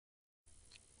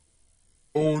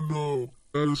Oh no,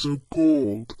 that is so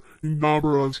cold.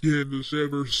 Never as Candace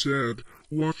ever said.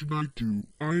 What should I do?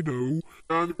 I know.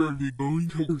 I'm going to be going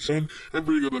to her son and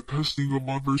bring up a casting of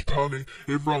Monver's pounding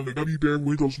in front of the gummy bear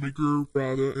windows maker,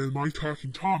 rather, and my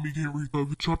talking Tommy can't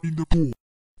recover jumping the pool.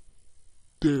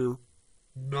 There.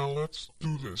 Now let's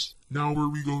do this. Now where are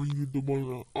we going to the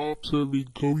one observing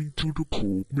going to the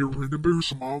pool? We're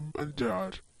remembers mom and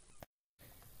dad.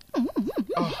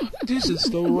 This is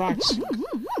so relaxing.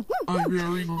 I'm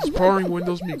wearing a pouring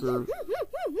windows maker.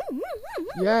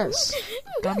 Yes,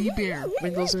 gummy bear,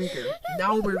 windows maker.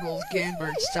 Now we're going to get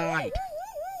inside.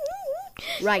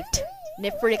 Right.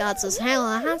 Nefrigat's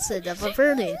hell hazard of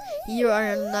averted. You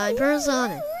are a 9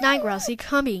 person. Niagara's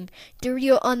coming. Do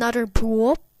you another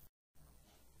pool?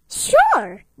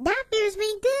 Sure, that feels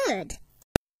me good.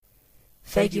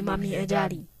 Thank you, Mommy and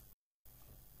Daddy.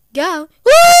 Go.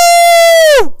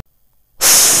 Woo!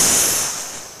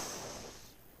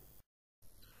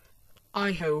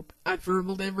 I hope at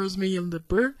verbal delivers me in the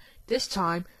bird. This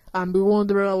time I'm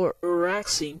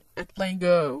relaxing and playing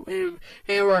go. And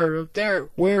we're up there.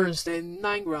 Where's the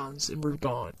 9 grounds? And we're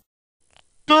gone.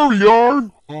 There we are!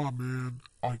 Aw man,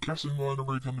 I guess I'm going to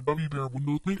wait on the gummy bear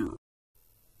windows maker.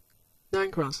 9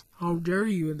 grounds, how dare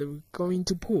you and we're going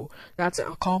to pool? That's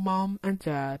I'll call mom and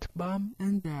dad. Mom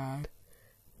and dad.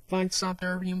 Find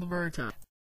something in the bird time.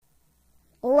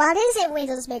 What is it,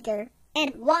 Windows Maker?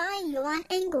 And why you are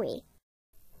angry?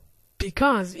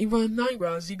 Because even 9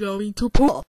 grounds you're going to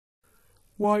pool.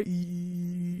 Why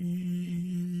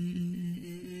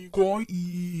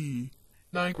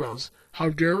 9 grounds, how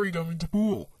dare you go into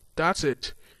pool? That's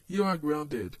it. You are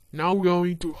grounded. Now we're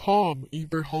going to home,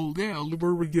 either hotel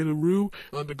where we get a room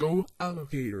on the go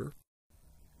allocator.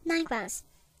 9 grounds.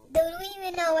 Do we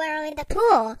even know we're in the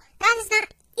pool? That is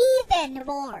not even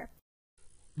more.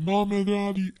 Mom and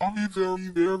Daddy, I'm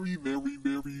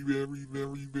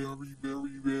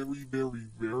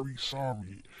very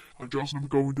sorry. I just am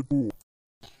going to pool.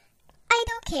 I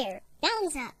don't care. That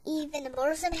is not even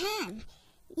more of hand.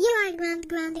 You are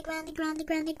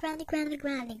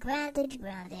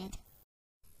grounded.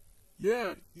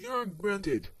 Yeah, you're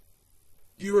grounded.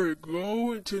 You are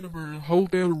going to the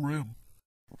hotel room.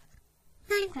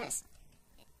 9 grounds.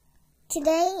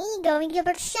 Today, going to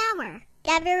a shower.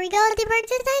 Get very go to bed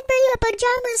tonight, wear your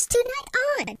pajamas tonight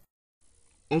on.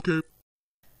 Okay.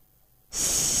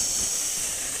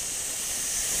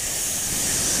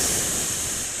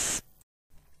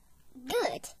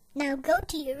 Good. Now go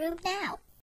to your room now.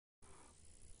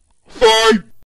 Fine!